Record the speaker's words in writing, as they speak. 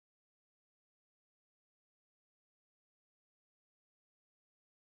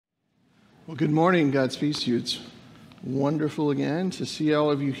Well, good morning, God's peace to you. It's wonderful again to see all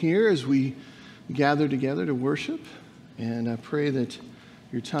of you here as we gather together to worship. And I pray that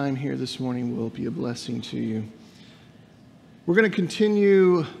your time here this morning will be a blessing to you. We're going to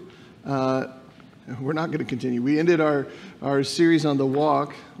continue. We're not going to continue. We ended our series on the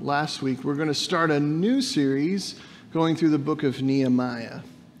walk last week. We're going to start a new series going through the book of Nehemiah.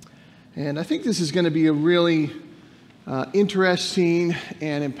 And I think this is going to be a really interesting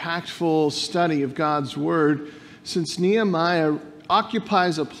and impactful study of God's Word, since Nehemiah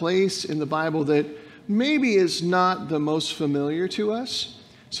occupies a place in the Bible that maybe is not the most familiar to us.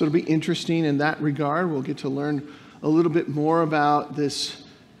 So it'll be interesting in that regard. We'll get to learn a little bit more about this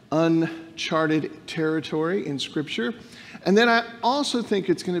uncharted territory in Scripture. And then I also think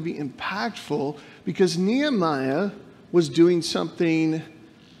it's going to be impactful because Nehemiah was doing something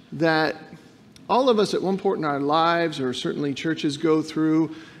that all of us at one point in our lives, or certainly churches go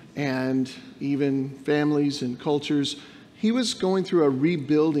through, and even families and cultures, he was going through a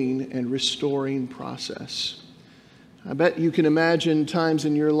rebuilding and restoring process. I bet you can imagine times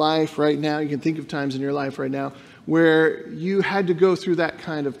in your life right now, you can think of times in your life right now, where you had to go through that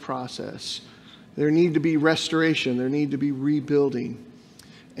kind of process. There needed to be restoration, there needed to be rebuilding.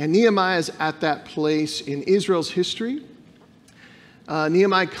 And Nehemiah is at that place in Israel's history.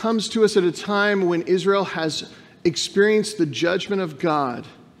 Nehemiah comes to us at a time when Israel has experienced the judgment of God,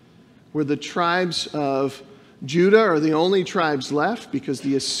 where the tribes of Judah are the only tribes left because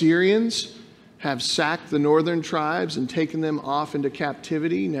the Assyrians have sacked the northern tribes and taken them off into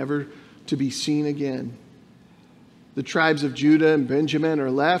captivity, never to be seen again. The tribes of Judah and Benjamin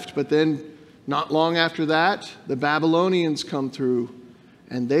are left, but then not long after that, the Babylonians come through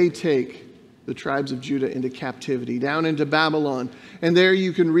and they take the tribes of Judah into captivity, down into Babylon. And there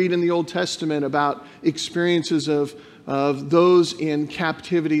you can read in the Old Testament about experiences of those in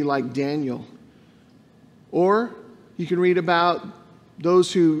captivity like Daniel. Or you can read about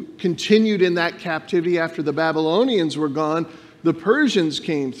those who continued in that captivity after the Babylonians were gone. The Persians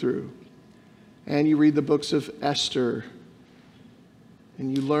came through. And you read the books of Esther.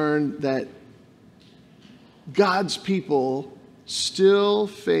 And you learn that God's people still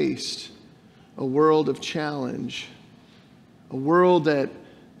faced a world of challenge, a world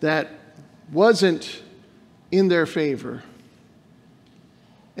that wasn't in their favor.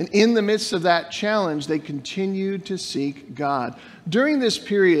 And in the midst of that challenge, they continued to seek God. During this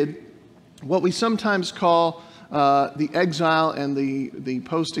period, what we sometimes call the exile and the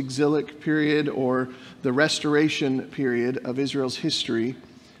post-exilic period, or the restoration period of Israel's history,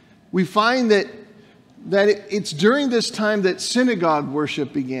 we find that it's during this time that synagogue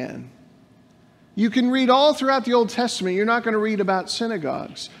worship began. You can read all throughout the Old Testament. You're not going to read about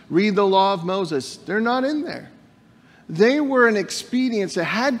synagogues. Read the law of Moses. They're not in there. They were an expedience that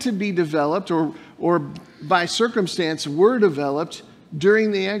had to be developed or by circumstance were developed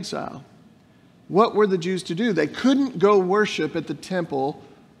during the exile. What were the Jews to do? They couldn't go worship at the temple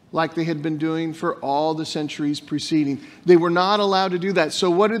like they had been doing for all the centuries preceding. They were not allowed to do that. So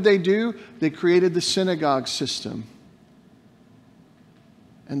what did they do? They created the synagogue system.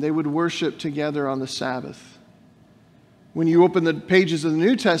 And they would worship together on the Sabbath. When you open the pages of the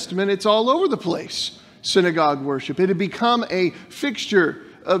New Testament, it's all over the place, synagogue worship. It had become a fixture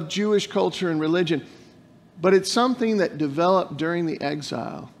of Jewish culture and religion. But it's something that developed during the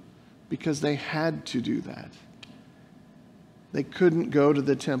exile because they had to do that. They couldn't go to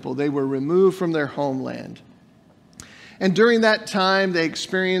the temple. They were removed from their homeland. And during that time, they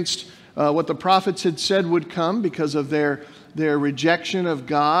experienced what the prophets had said would come because of their rejection of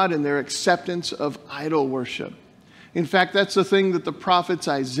God and their acceptance of idol worship. In fact, that's the thing that the prophets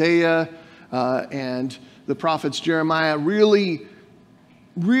Isaiah and the prophets Jeremiah really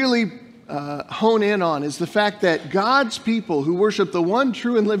hone in on, is the fact that God's people who worship the one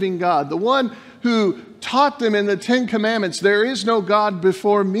true and living God, the one who taught them in the Ten Commandments, there is no God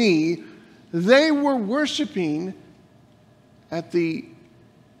before me, they were worshiping at the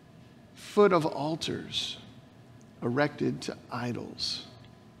foot of altars erected to idols.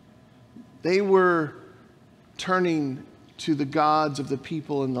 They were turning to the gods of the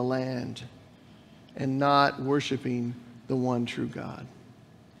people in the land and not worshiping the one true God.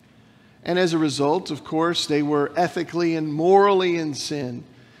 And as a result, of course, they were ethically and morally in sin.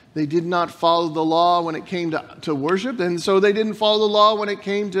 They did not follow the law when it came to worship, and so they didn't follow the law when it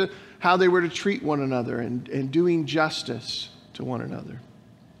came to how they were to treat one another and doing justice to one another.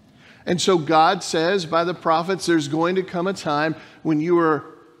 And so God says by the prophets, there's going to come a time when you are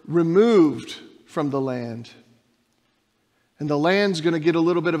removed from the land. And the land's going to get a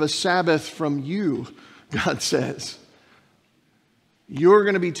little bit of a Sabbath from you, God says. you're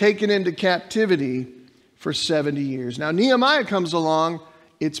going to be taken into captivity for 70 years. Now, Nehemiah comes along.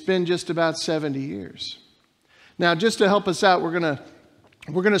 It's been just about 70 years. Now, just to help us out, we're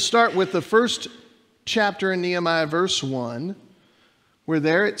going to start with the first chapter in Nehemiah, verse 1, where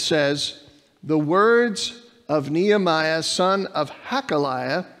there it says, "The words of Nehemiah, son of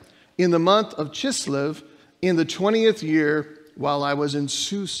Hakaliah, in the month of Chislev, in the 20th year, while I was in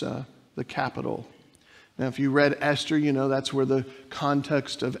Susa, the capital." Now, if you read Esther, you know that's where the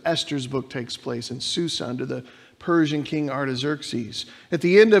context of Esther's book takes place, in Susa, under the Persian king Artaxerxes. At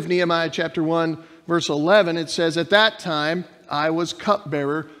the end of Nehemiah chapter 1, verse 11, it says, "At that time, I was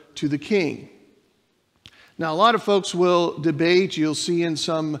cupbearer to the king." Now, a lot of folks will debate, you'll see in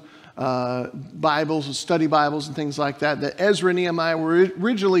some Bibles, study Bibles and things like that, that Ezra and Nehemiah were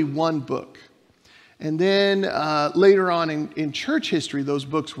originally one book. And then later on in church history, those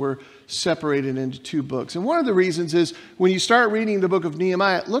books were separated into two books. And one of the reasons is when you start reading the book of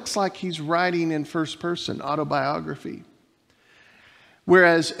Nehemiah, it looks like he's writing in first person, autobiography.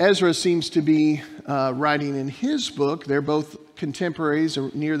 Whereas Ezra seems to be writing in his book. They're both contemporaries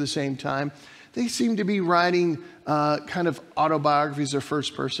or near the same time. They seem to be writing kind of autobiographies or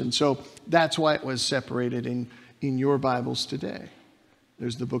first person. So that's why it was separated in your Bibles today.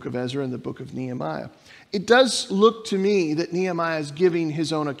 There's the book of Ezra and the book of Nehemiah. It does look to me that Nehemiah is giving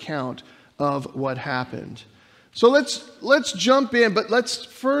his own account of what happened. So let's jump in, but let's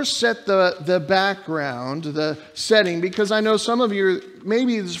first set the background, the setting, because I know some of you,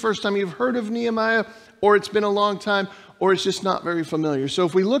 maybe this is the first time you've heard of Nehemiah, or it's been a long time, or it's just not very familiar. So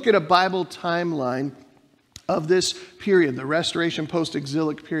if we look at a Bible timeline of this period, the Restoration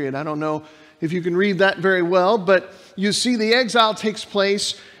Post-Exilic period, I don't know if you can read that very well, but you see the exile takes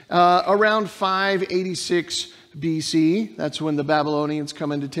place around 586 BC. That's when the Babylonians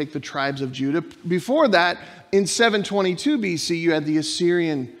come in to take the tribes of Judah. Before that, in 722 BC, you had the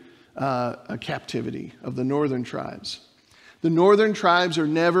Assyrian captivity of the northern tribes. The northern tribes are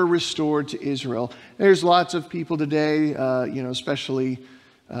never restored to Israel. There's lots of people today, especially,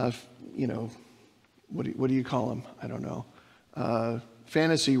 what do you call them? I don't know.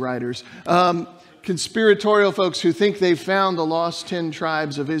 Fantasy writers. Conspiratorial folks who think they've found the lost 10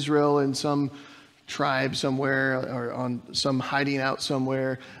 tribes of Israel in some tribe somewhere or on some hiding out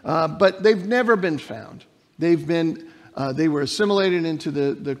somewhere. But they've never been found. They were assimilated into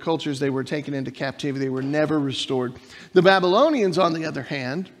the cultures. They were taken into captivity. They were never restored. The Babylonians, on the other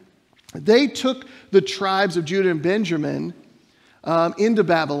hand, they took the tribes of Judah and Benjamin into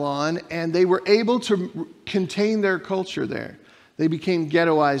Babylon, and they were able to contain their culture there. They became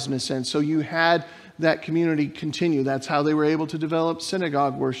ghettoized in a sense. So you had that community continue. That's how they were able to develop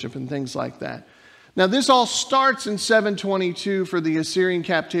synagogue worship and things like that. Now, this all starts in 722 for the Assyrian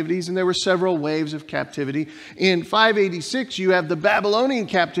captivities, and there were several waves of captivity. In 586, you have the Babylonian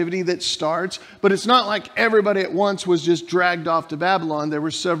captivity that starts, but it's not like everybody at once was just dragged off to Babylon. There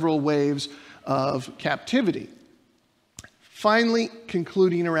were several waves of captivity. Finally,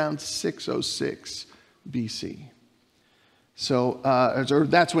 concluding around 606 BC. So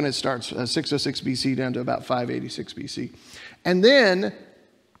that's when it starts, 606 BC down to about 586 BC. And then,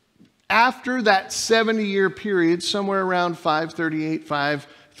 after that 70-year period, somewhere around 538,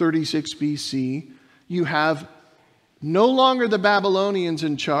 536 BC, you have no longer the Babylonians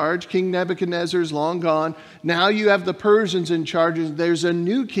in charge. King Nebuchadnezzar is long gone. Now you have the Persians in charge. There's a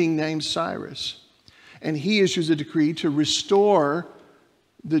new king named Cyrus. And he issues a decree to restore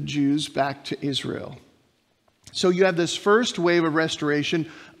the Jews back to Israel. So you have this first wave of restoration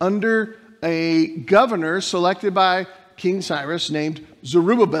under a governor selected by King Cyrus named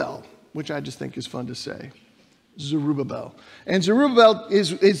Zerubbabel, which I just think is fun to say. Zerubbabel. And Zerubbabel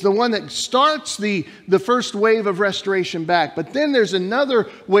is the one that starts the first wave of restoration back. But then there's another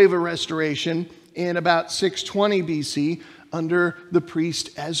wave of restoration in about 620 BC under the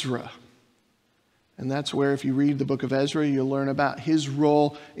priest Ezra. And that's where, if you read the book of Ezra, you'll learn about his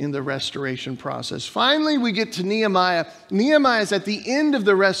role in the restoration process. Finally, we get to Nehemiah. Nehemiah is at the end of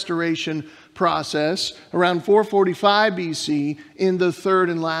the restoration process, around 445 BC, in the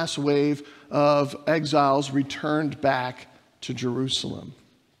third and last wave of exiles returned back to Jerusalem.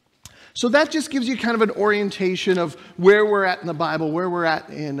 So that just gives you kind of an orientation of where we're at in the Bible, where we're at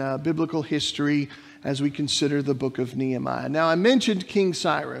in biblical history as we consider the book of Nehemiah. Now, I mentioned King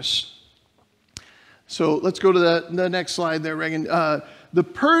Cyrus. So let's go to the next slide there, Reagan. The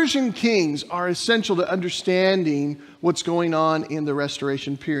Persian kings are essential to understanding what's going on in the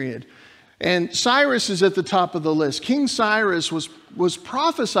restoration period. And Cyrus is at the top of the list. King Cyrus was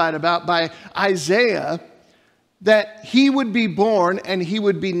prophesied about by Isaiah that he would be born and he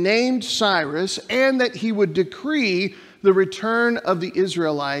would be named Cyrus, and that he would decree the return of the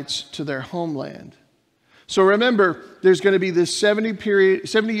Israelites to their homeland. So remember, there's going to be this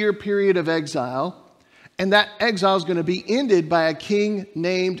 70-year period of exile, and that exile is going to be ended by a king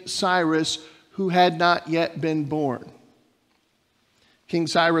named Cyrus who had not yet been born. King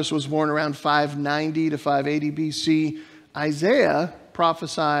Cyrus was born around 590 to 580 BC. Isaiah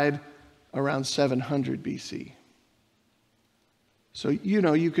prophesied around 700 BC. So,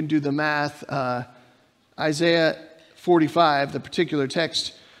 you can do the math. Isaiah 45, the particular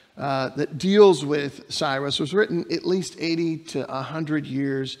text that deals with Cyrus, was written at least 80 to 100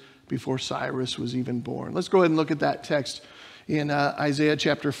 years before Cyrus was even born. Let's go ahead and look at that text in Isaiah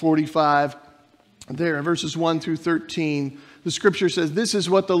chapter 45. There, in verses 1 through 13, the scripture says, "This is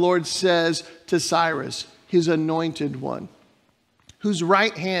what the Lord says to Cyrus, his anointed one, whose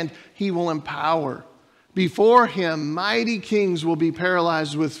right hand he will empower. Before him, mighty kings will be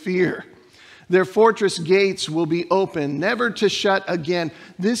paralyzed with fear. Their fortress gates will be open, never to shut again.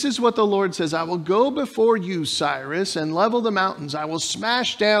 This is what the Lord says, I will go before you, Cyrus, and level the mountains. I will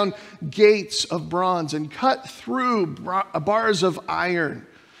smash down gates of bronze and cut through bars of iron.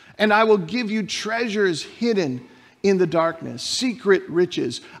 And I will give you treasures hidden in the darkness, secret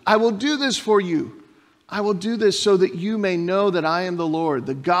riches. I will do this for you. I will do this so that you may know that I am the Lord,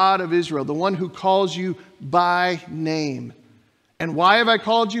 the God of Israel, the one who calls you by name. And why have I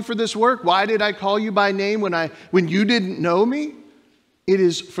called you for this work? Why did I call you by name when you didn't know me? It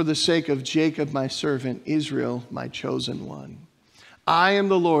is for the sake of Jacob, my servant, Israel, my chosen one. I am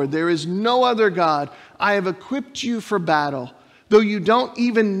the Lord. There is no other God. I have equipped you for battle, though you don't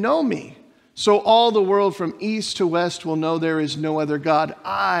even know me. So all the world from east to west will know there is no other God.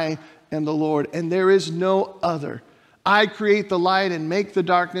 I am the Lord, and there is no other. I create the light and make the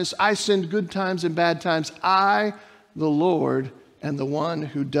darkness. I send good times and bad times. I, the Lord, and the one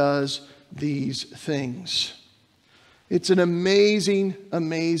who does these things." It's an amazing,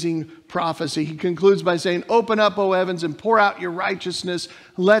 amazing prophecy. He concludes by saying, "Open up, O heavens, and pour out your righteousness.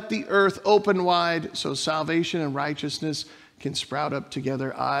 Let the earth open wide so salvation and righteousness can sprout up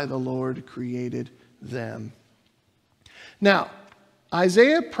together. I, the Lord, created them." Now,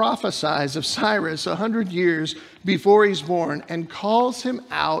 Isaiah prophesies of Cyrus 100 years before he's born and calls him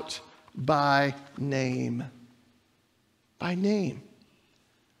out by name. By name.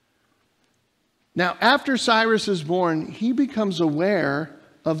 Now, after Cyrus is born, he becomes aware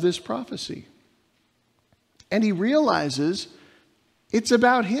of this prophecy. And he realizes it's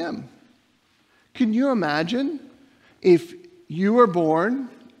about him. Can you imagine if you were born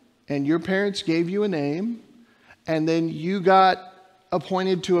and your parents gave you a name, and then you got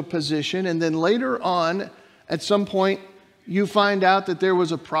appointed to a position, and then later on, at some point, you find out that there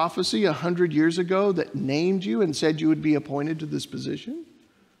was a prophecy 100 years ago that named you and said you would be appointed to this position?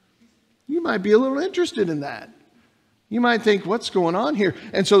 You might be a little interested in that. You might think, what's going on here?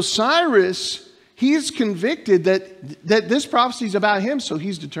 And so Cyrus, he's convicted that this prophecy is about him, so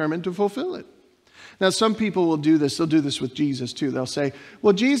he's determined to fulfill it. Now, some people will do this. They'll do this with Jesus too. They'll say,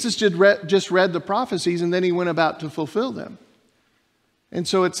 well, Jesus just read the prophecies and then he went about to fulfill them. And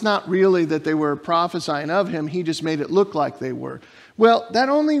so it's not really that they were prophesying of him. He just made it look like they were. Well, that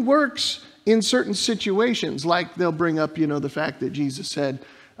only works in certain situations. Like they'll bring up, the fact that Jesus said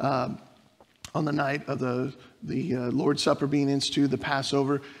on the night of the Lord's Supper being instituted, the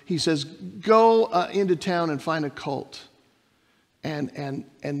Passover, he says, go into town and find a colt. And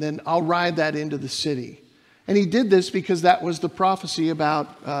then I'll ride that into the city. And he did this because that was the prophecy about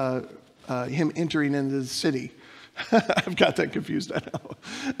him entering into the city. I've got that confused, I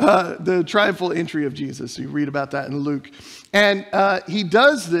know. The triumphal entry of Jesus. You read about that in Luke. And he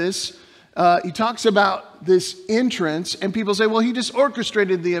does this. He talks about this entrance, and people say, well, he just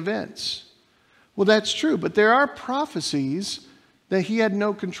orchestrated the events. Well, that's true, but there are prophecies that he had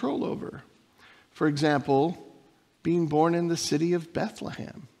no control over. For example, being born in the city of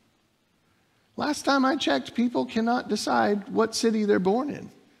Bethlehem. Last time I checked, people cannot decide what city they're born in.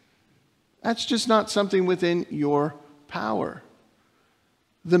 That's just not something within your power.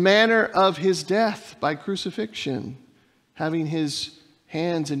 The manner of his death by crucifixion, having his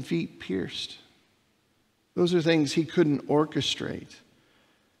hands and feet pierced. Those are things he couldn't orchestrate.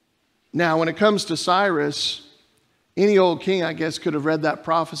 Now, when it comes to Cyrus, any old king, I guess, could have read that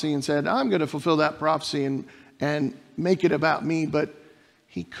prophecy and said, I'm going to fulfill that prophecy and make it about me, but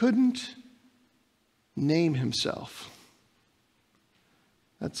he couldn't name himself.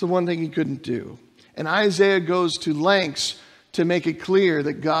 That's the one thing he couldn't do. And Isaiah goes to lengths to make it clear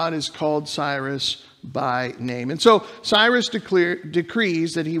that God has called Cyrus by name. And so Cyrus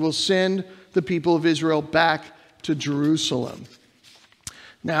decrees that he will send the people of Israel back to Jerusalem.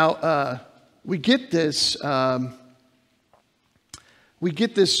 Now, we get this we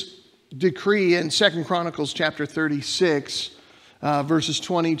get this decree in 2 Chronicles chapter 36, verses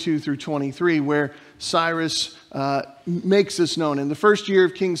 22 through 23, where Cyrus makes this known. In the first year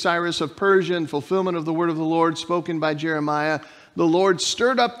of King Cyrus of Persia, in fulfillment of the word of the Lord spoken by Jeremiah, the Lord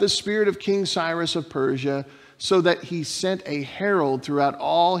stirred up the spirit of King Cyrus of Persia, so that he sent a herald throughout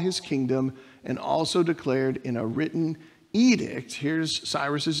all his kingdom, and also declared in a written edict, here's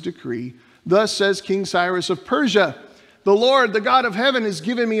Cyrus's decree, thus says King Cyrus of Persia, the Lord, the God of heaven, has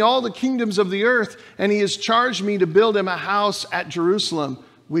given me all the kingdoms of the earth, and he has charged me to build him a house at Jerusalem,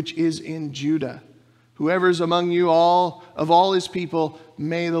 which is in Judah. Whoever is among you of all his people,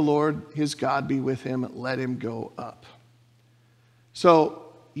 may the Lord his God be with him. Let him go up.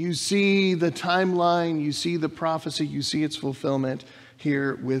 So you see the timeline, you see the prophecy, you see its fulfillment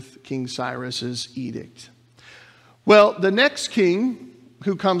here with King Cyrus's edict. Well, the next king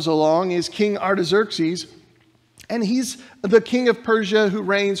who comes along is King Artaxerxes. And he's the king of Persia who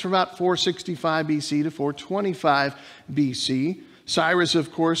reigns from about 465 BC to 425 BC. Cyrus,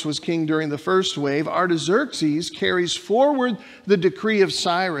 of course, was king during the first wave. Artaxerxes carries forward the decree of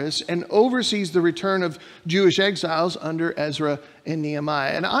Cyrus and oversees the return of Jewish exiles under Ezra and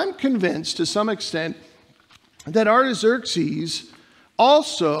Nehemiah. And I'm convinced to some extent that Artaxerxes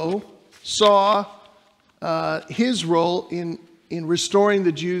also saw his role in restoring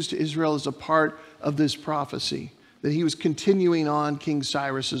the Jews to Israel as a part of this prophecy, that he was continuing on King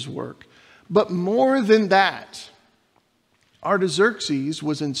Cyrus's work. But more than that, Artaxerxes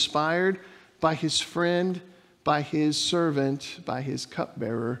was inspired by his friend, by his servant, by his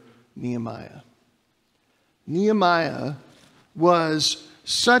cupbearer, Nehemiah. Nehemiah was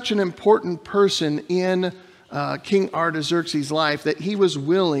such an important person in King Artaxerxes' life that he was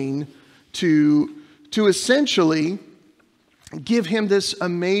willing to essentially give him this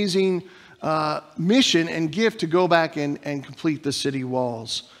amazing mission and gift to go back and complete the city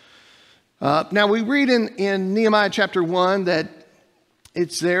walls. Now we read in Nehemiah chapter 1 that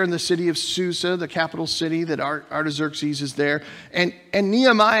it's there in the city of Susa, the capital city, that Artaxerxes is there. And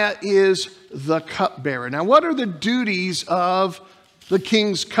Nehemiah is the cupbearer. Now what are the duties of the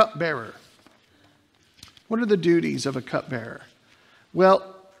king's cupbearer? What are the duties of a cupbearer?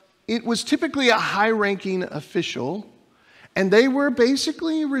 Well, it was typically a high-ranking official, and they were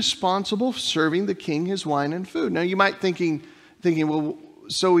basically responsible for serving the king his wine and food. Now you might thinking, well,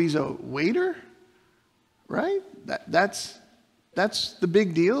 so he's a waiter, right? That's the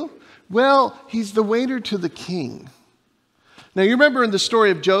big deal. Well, he's the waiter to the king. Now you remember in the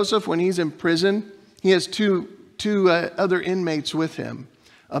story of Joseph when he's in prison, he has two other inmates with him,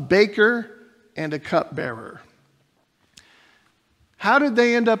 a baker and a cupbearer. How did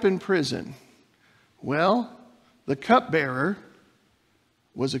they end up in prison? Well, the cupbearer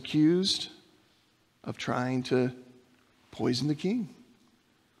was accused of trying to poison the king.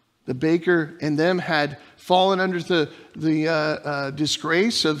 The baker and them had fallen under the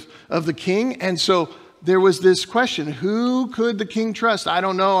disgrace of the king. And so there was this question, who could the king trust? I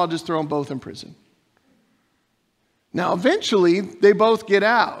don't know, I'll just throw them both in prison. Now, eventually, they both get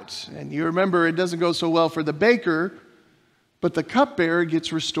out. And you remember, it doesn't go so well for the baker, but the cupbearer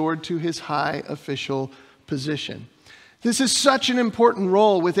gets restored to his high official position. This is such an important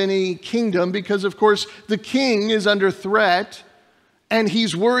role within any kingdom because, of course, the king is under threat and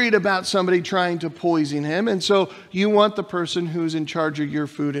he's worried about somebody trying to poison him. And so you want the person who's in charge of your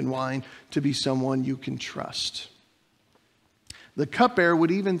food and wine to be someone you can trust. The cupbearer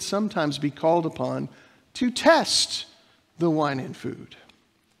would even sometimes be called upon to test the wine and food.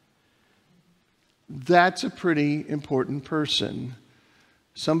 That's a pretty important person.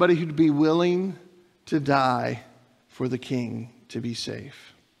 Somebody who'd be willing to die for the king to be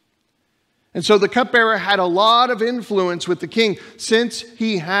safe. And so the cupbearer had a lot of influence with the king since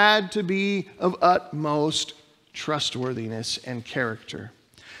he had to be of utmost trustworthiness and character.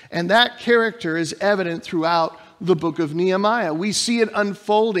 And that character is evident throughout the book of Nehemiah. We see it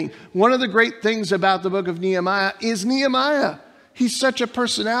unfolding. One of the great things about the book of Nehemiah is Nehemiah. He's such a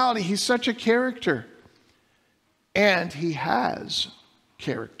personality. He's such a character. And he has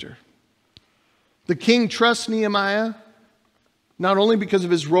character. The king trusts Nehemiah not only because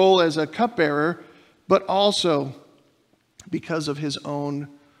of his role as a cupbearer, but also because of his own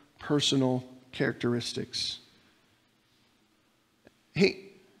personal characteristics.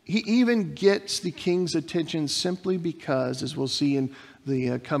 He even gets the king's attention simply because, as we'll see in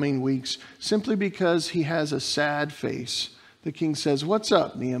the coming weeks, simply because he has a sad face. The king says, "What's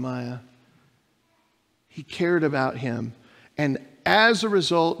up, Nehemiah?" He cared about him. And as a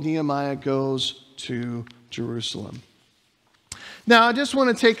result, Nehemiah goes to Jerusalem. Now, I just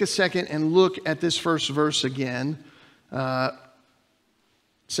want to take a second and look at this first verse again.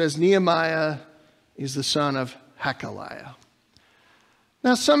 says Nehemiah is the son of Hakaliah.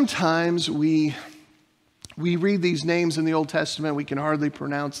 Now, sometimes we read these names in the Old Testament, we can hardly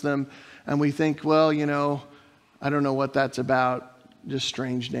pronounce them, and we think, well, I don't know what that's about, just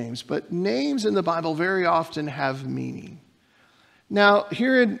strange names. But names in the Bible very often have meaning. Now,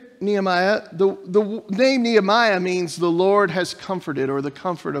 here in Nehemiah, the name Nehemiah means the Lord has comforted, or the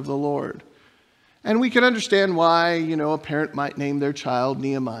comfort of the Lord. And we can understand why, a parent might name their child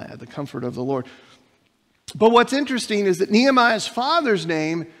Nehemiah, the comfort of the Lord. But what's interesting is that Nehemiah's father's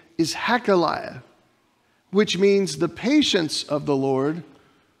name is Hakaliah, which means the patience of the Lord,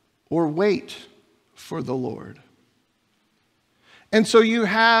 or wait for the Lord. And so you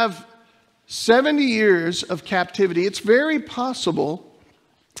have 70 years of captivity. It's very possible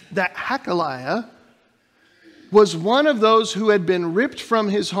that Hakaliah was one of those who had been ripped from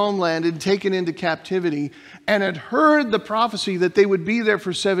his homeland and taken into captivity and had heard the prophecy that they would be there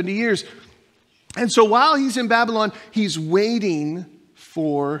for 70 years. And so while he's in Babylon, he's waiting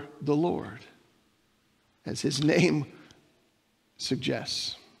for the Lord, as his name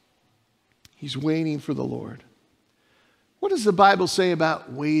suggests. He's waiting for the Lord. What does the Bible say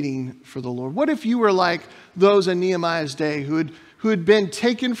about waiting for the Lord? What if you were like those in Nehemiah's day who had been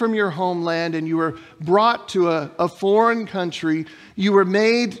taken from your homeland and you were brought to a foreign country? You were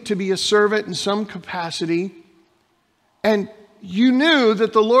made to be a servant in some capacity, and you knew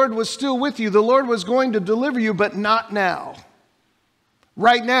that the Lord was still with you. The Lord was going to deliver you, but not now.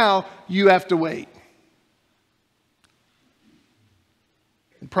 Right now, you have to wait.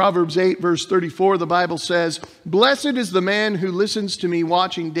 In Proverbs 8, verse 34, the Bible says, "Blessed is the man who listens to me,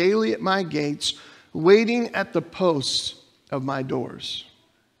 watching daily at my gates, waiting at the posts of my doors."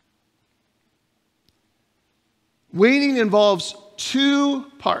 Waiting involves two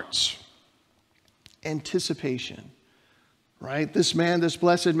parts. Anticipation. Right? This man, this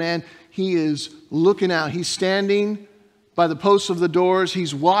blessed man, he is looking out. He's standing by the posts of the doors.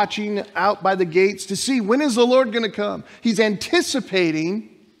 He's watching out by the gates to see, when is the Lord going to come? He's anticipating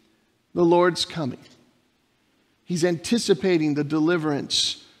the Lord's coming. He's anticipating the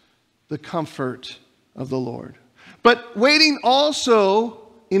deliverance, the comfort of the Lord. But waiting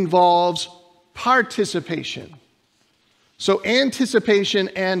also involves participation. So anticipation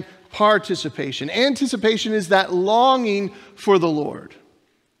and participation. Anticipation is that longing for the Lord.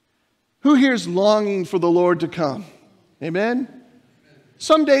 Who here is longing for the Lord to come? Amen?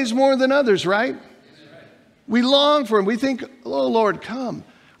 Some days more than others, right? We long for him. We think, oh Lord, come.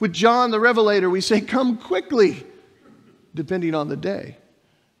 With John the Revelator, we say, come quickly, depending on the day.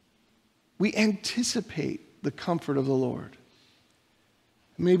 We anticipate the comfort of the Lord.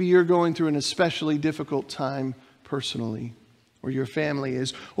 Maybe you're going through an especially difficult time personally, or your family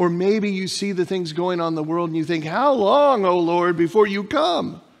is. Or maybe you see the things going on in the world and you think, how long, O Lord, before you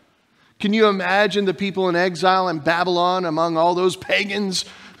come? Can you imagine the people in exile in Babylon among all those pagans,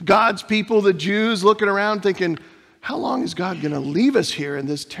 God's people, the Jews, looking around thinking, how long is God going to leave us here in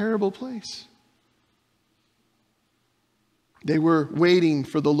this terrible place? They were waiting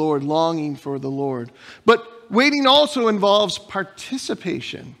for the Lord, longing for the Lord. But waiting also involves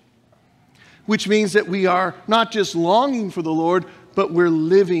participation, which means that we are not just longing for the Lord, but we're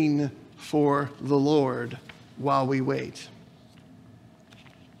living for the Lord while we wait.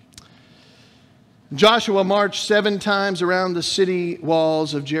 Joshua marched 7 times around the city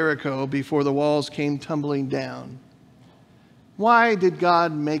walls of Jericho before the walls came tumbling down. Why did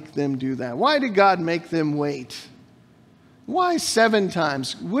God make them do that? Why did God make them wait? Why 7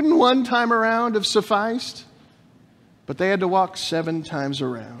 times? Wouldn't 1 time around have sufficed? But they had to walk 7 times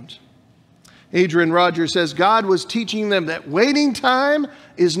around. Adrian Rogers says God was teaching them that waiting time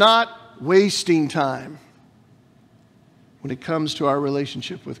is not wasting time when it comes to our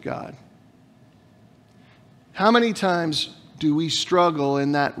relationship with God. How many times do we struggle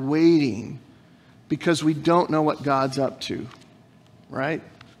in that waiting because we don't know what God's up to, right?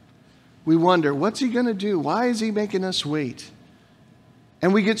 We wonder, what's he going to do? Why is he making us wait?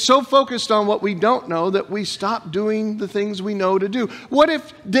 And we get so focused on what we don't know that we stop doing the things we know to do. What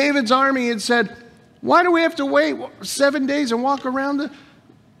if David's army had said, why do we have to wait 7 days and walk around the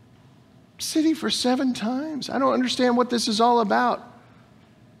city for 7 times? I don't understand what this is all about.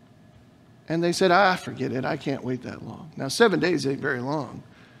 And they said, forget it. I can't wait that long. Now, 7 days ain't very long.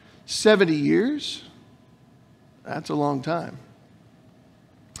 70 years? That's a long time.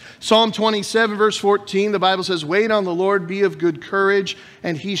 Psalm 27, verse 14, the Bible says, wait on the Lord, be of good courage,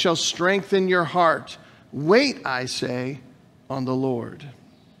 and he shall strengthen your heart. Wait, I say, on the Lord.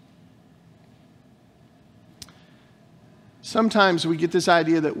 Sometimes we get this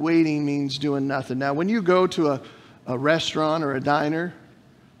idea that waiting means doing nothing. Now, when you go to a restaurant or a diner,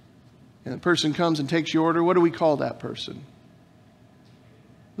 and the person comes and takes your order, what do we call that person?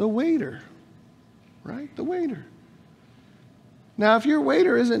 The waiter, right? The waiter. Now, if your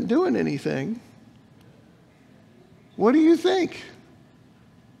waiter isn't doing anything, what do you think?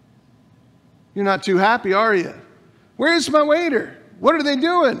 You're not too happy, are you? Where's my waiter? What are they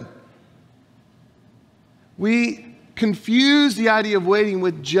doing? We confuse the idea of waiting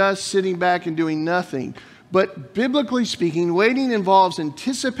with just sitting back and doing nothing. But biblically speaking, waiting involves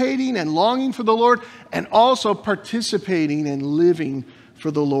anticipating and longing for the Lord and also participating and living for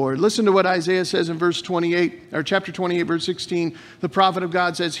the Lord. Listen to what Isaiah says in verse 28, or chapter 28, verse 16. The prophet of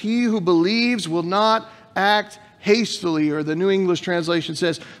God says, "He who believes will not act hastily," or the New English translation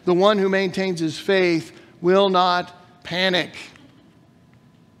says, "The one who maintains his faith will not panic."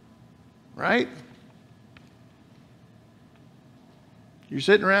 Right? You're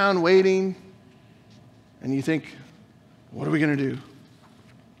sitting around waiting, and you think, what are we going to do?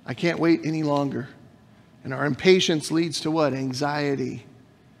 I can't wait any longer. And our impatience leads to what? Anxiety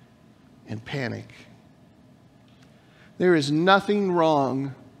and panic. There is nothing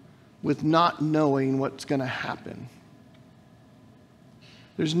wrong with not knowing what's going to happen.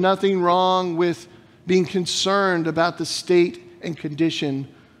 There's nothing wrong with being concerned about the state and condition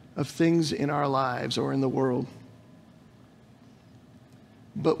of things in our lives or in the world.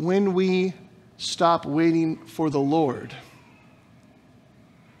 But when we stop waiting for the Lord,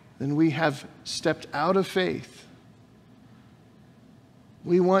 then we have stepped out of faith.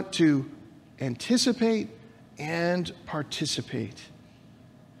 We want to anticipate and participate.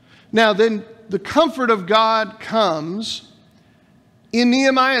 Now then, the comfort of God comes in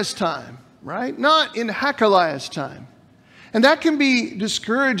Nehemiah's time, right? Not in Hakaliah's time. And that can be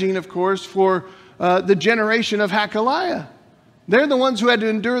discouraging, of course, for the generation of Hakaliah. They're the ones who had to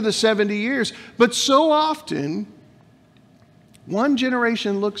endure the 70 years. But so often, one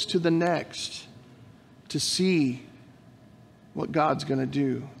generation looks to the next to see what God's going to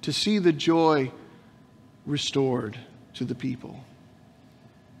do, to see the joy restored to the people.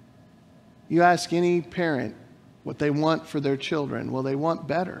 You ask any parent what they want for their children. Well, they want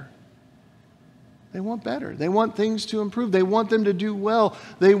better. They want better. They want things to improve. They want them to do well.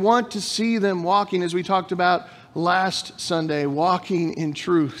 They want to see them walking, as we talked about last Sunday, walking in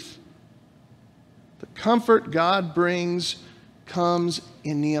truth. The comfort God brings comes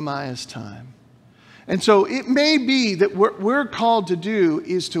in Nehemiah's time. And so it may be that what we're called to do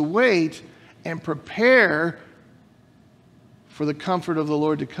is to wait and prepare for the comfort of the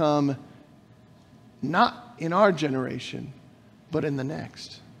Lord to come, not in our generation, but in the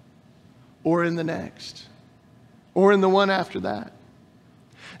next, or in the next, or in the one after that.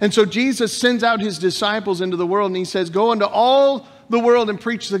 And so Jesus sends out his disciples into the world, and he says, go into all the world and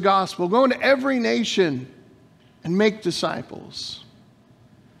preach the gospel. Go into every nation and make disciples.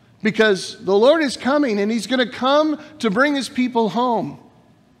 Because the Lord is coming, and he's going to come to bring his people home.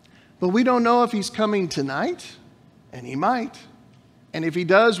 But we don't know if he's coming tonight, and he might. And if he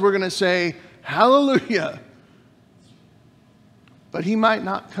does, we're going to say, hallelujah. But he might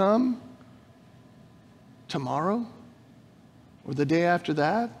not come tomorrow, or the day after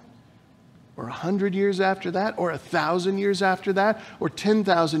that, or 100 years after that, or 1,000 years after that, or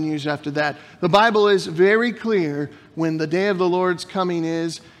 10,000 years after that. The Bible is very clear when the day of the Lord's coming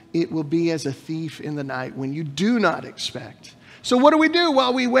is, it will be as a thief in the night when you do not expect. So what do we do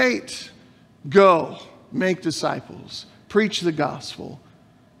while we wait? Go, make disciples, preach the gospel.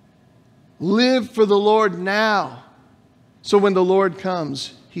 Live for the Lord now, so when the Lord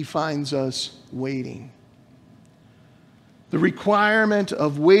comes, he finds us waiting. The requirement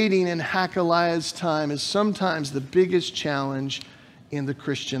of waiting in Hakaliah's time is sometimes the biggest challenge in the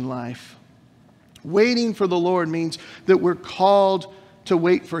Christian life. Waiting for the Lord means that we're called to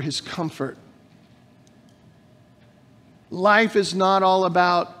wait for his comfort. Life is not all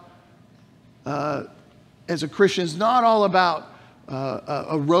about, as a Christian, it's not all about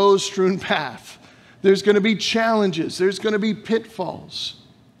a rose-strewn path. There's going to be challenges. There's going to be pitfalls.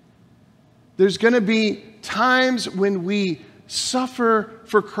 There's going to be times when we suffer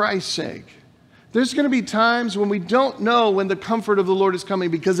for Christ's sake. There's going to be times when we don't know when the comfort of the Lord is coming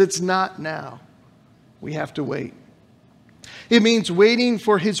because it's not now. We have to wait. It means waiting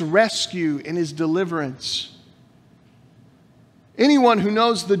for his rescue and his deliverance. Anyone who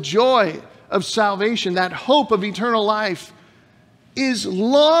knows the joy of salvation, that hope of eternal life, is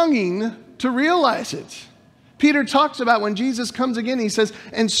longing to realize it. Peter talks about when Jesus comes again, he says,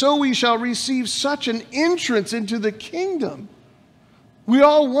 and so we shall receive such an entrance into the kingdom. We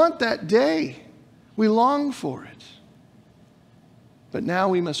all want that day. We long for it. But now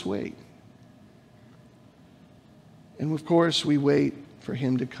we must wait. And of course, we wait for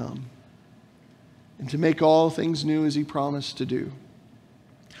him to come. and to make all things new as he promised to do.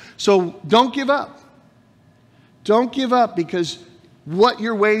 So don't give up. Don't give up because what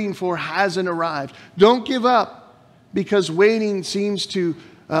you're waiting for hasn't arrived. Don't give up because waiting seems to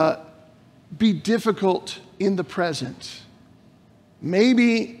be difficult in the present.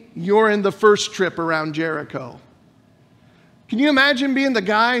 Maybe you're in the first trip around Jericho. Can you imagine being the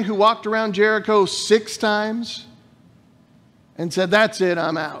guy who walked around Jericho 6 times and said, "That's it,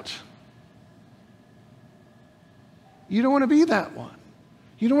 I'm out"? You don't want to be that one.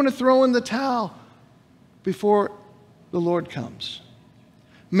 You don't want to throw in the towel before the Lord comes.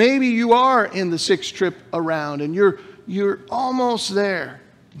 Maybe you are in the 6th trip around and you're almost there.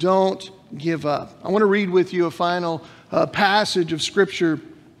 Don't give up. I want to read with you a final passage of Scripture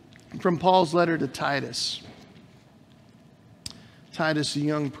from Paul's letter to Titus. Titus, the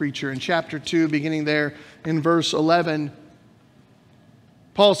young preacher, in chapter 2, beginning there in verse 11,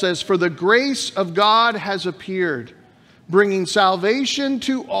 Paul says, "For the grace of God has appeared, bringing salvation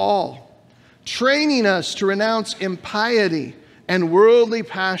to all, training us to renounce impiety and worldly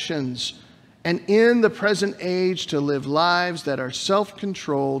passions, and in the present age to live lives that are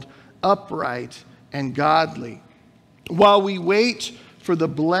self-controlled, upright, and godly, while we wait for the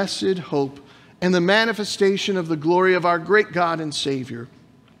blessed hope and the manifestation of the glory of our great God and Savior,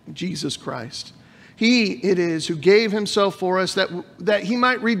 Jesus Christ. He it is who gave himself for us that he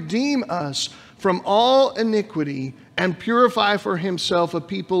might redeem us from all iniquity and purify for himself a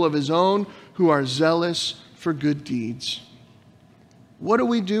people of his own who are zealous for good deeds." What do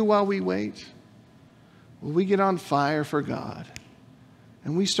we do while we wait? Well, we get on fire for God.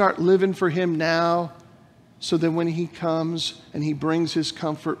 And we start living for him now so that when he comes and he brings his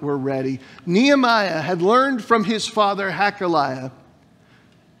comfort, we're ready. Nehemiah had learned from his father Hakaliah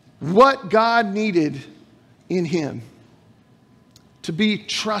what God needed in him to be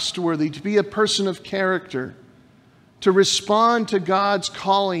trustworthy, to be a person of character, to respond to God's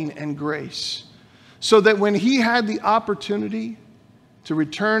calling and grace, so that when he had the opportunity to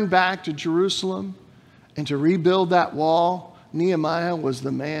return back to Jerusalem and to rebuild that wall, Nehemiah was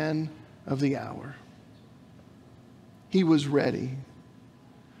the man of the hour. He was ready.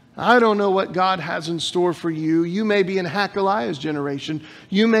 I don't know what God has in store for you. You may be in Hakaliah's generation.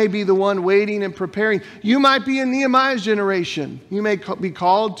 You may be the one waiting and preparing. You might be in Nehemiah's generation. You may be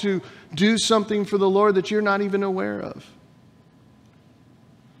called to do something for the Lord that you're not even aware of.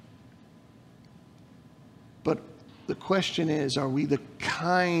 But the question is, are we the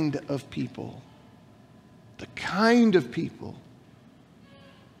kind of people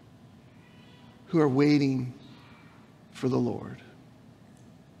who are waiting for the Lord?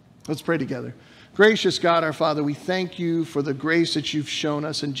 Let's pray together. Gracious God, our Father, we thank you for the grace that you've shown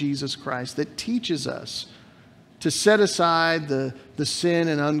us in Jesus Christ that teaches us to set aside the sin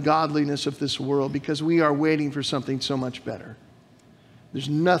and ungodliness of this world because we are waiting for something so much better. There's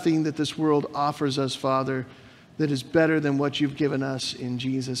nothing that this world offers us, Father, that is better than what you've given us in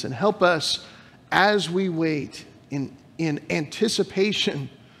Jesus. And help us as we wait in anticipation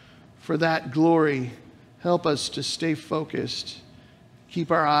for that glory. Help us to stay focused. Keep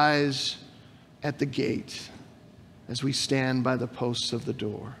our eyes at the gate as we stand by the posts of the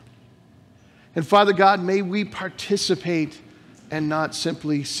door. And Father God, may we participate and not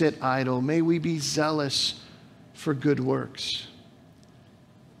simply sit idle. May we be zealous for good works.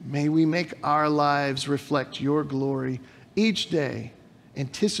 May we make our lives reflect your glory each day,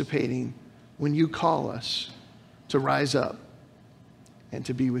 anticipating when you call us to rise up and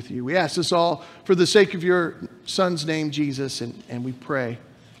to be with you. We ask this all for the sake of your Son's name, Jesus, and we pray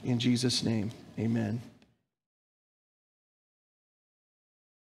in Jesus' name. Amen.